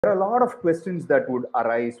There are a lot of questions that would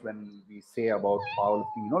arise when we say about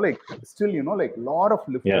powerlifting. Like still, like a lot of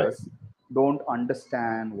lifters don't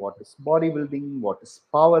understand what is bodybuilding, what is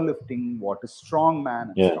powerlifting, what is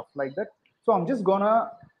strongman, and stuff like that. So I'm just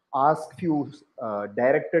gonna ask few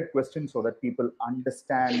directed questions so that people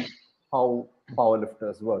understand how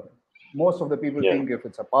powerlifters work. Most of the people think if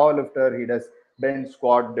it's a powerlifter, he does bench,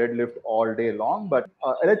 squat, deadlift all day long. But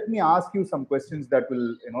let me ask you some questions that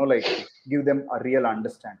will, like give them a real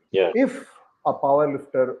understanding. If a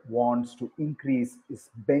powerlifter wants to increase his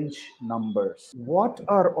bench numbers, what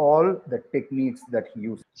are all the techniques that he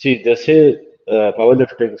uses? See, they say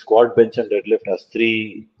powerlifting, squat, bench, and deadlift has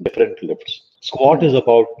three different lifts. Squat is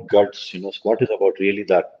about guts, squat is about really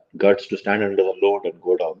that guts to stand under the load and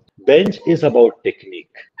go down. Bench is about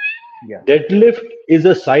technique. Deadlift is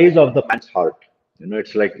the size of the man's heart.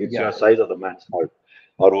 It's like it's your size of the man's heart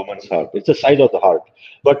or woman's heart. It's the size of the heart.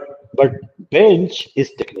 But bench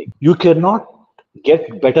is technique. You cannot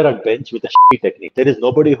get better at bench with a shitty technique. There is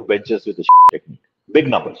nobody who benches with a shitty technique. Big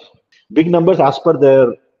numbers. Big numbers as per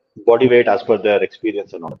their body weight, as per their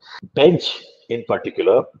experience and all. Bench in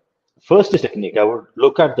particular, first is technique. I would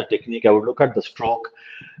look at the technique. I would look at the stroke.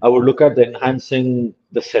 I would look at the enhancing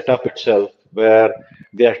the setup itself, where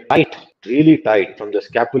they are tight, really tight, from the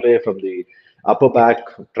scapulae, from the upper back,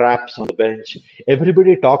 traps on the bench.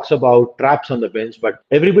 Everybody talks about traps on the bench, but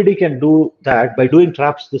everybody can do that by doing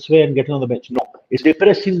traps this way and getting on the bench. No, it's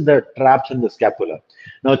depressing the traps in the scapula.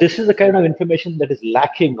 Now, this is the kind of information that is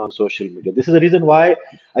lacking on social media. This is the reason why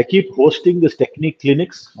I keep hosting this technique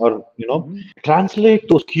clinics, or, translate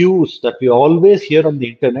those cues that we always hear on the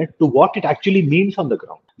internet to what it actually means on the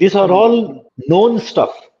ground. These are all known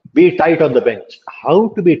stuff. Be tight on the bench. How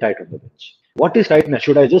to be tight on the bench? What is tightness?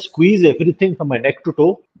 Should I just squeeze everything from my neck to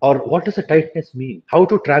toe? Or what does a tightness mean? How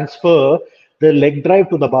to transfer the leg drive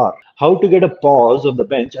to the bar? How to get a pause on the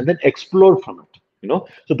bench and then explode from it?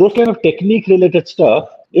 So those kind of technique related stuff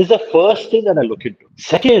is the first thing that I look into.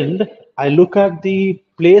 Second, I look at the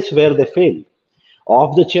place where they fail.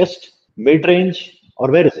 Off the chest, mid-range,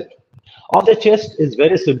 or where is it? Off the chest is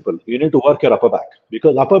very simple. You need to work your upper back,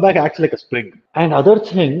 because upper back acts like a spring. And other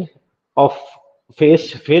thing of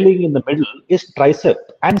failing in the middle is tricep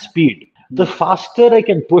and speed. The faster I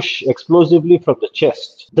can push explosively from the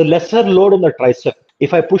chest, the lesser load on the tricep.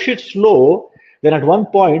 If I push it slow, then at one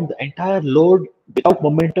point, the entire load without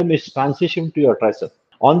momentum is transitioned to your tricep.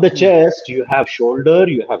 On the chest, you have shoulder,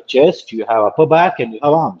 you have chest, you have upper back, and you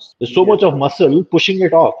have arms. There's so much of muscle pushing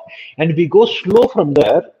it off. And if we go slow from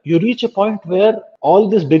there, you reach a point where all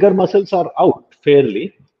these bigger muscles are out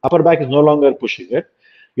fairly. Upper back is no longer pushing it.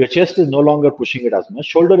 Your chest is no longer pushing it as much.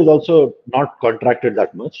 Shoulder is also not contracted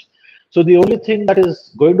that much. So the only thing that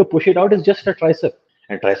is going to push it out is just a tricep.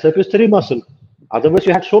 And tricep is 3 muscle. Otherwise,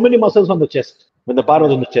 you had so many muscles on the chest when the bar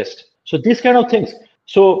was on the chest. So these kind of things.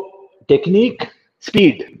 So technique,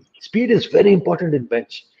 speed. Speed is very important in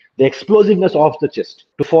bench. The explosiveness of the chest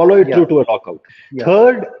to follow it through to a knockout.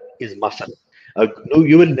 Third is muscle. No,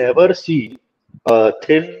 you will never see a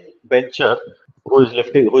thin bencher who is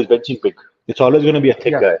benching big. It's always going to be a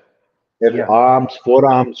thick guy. Arms,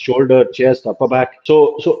 forearms, shoulder, chest, upper back.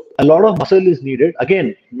 So a lot of muscle is needed.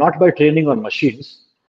 Again, not by training on machines,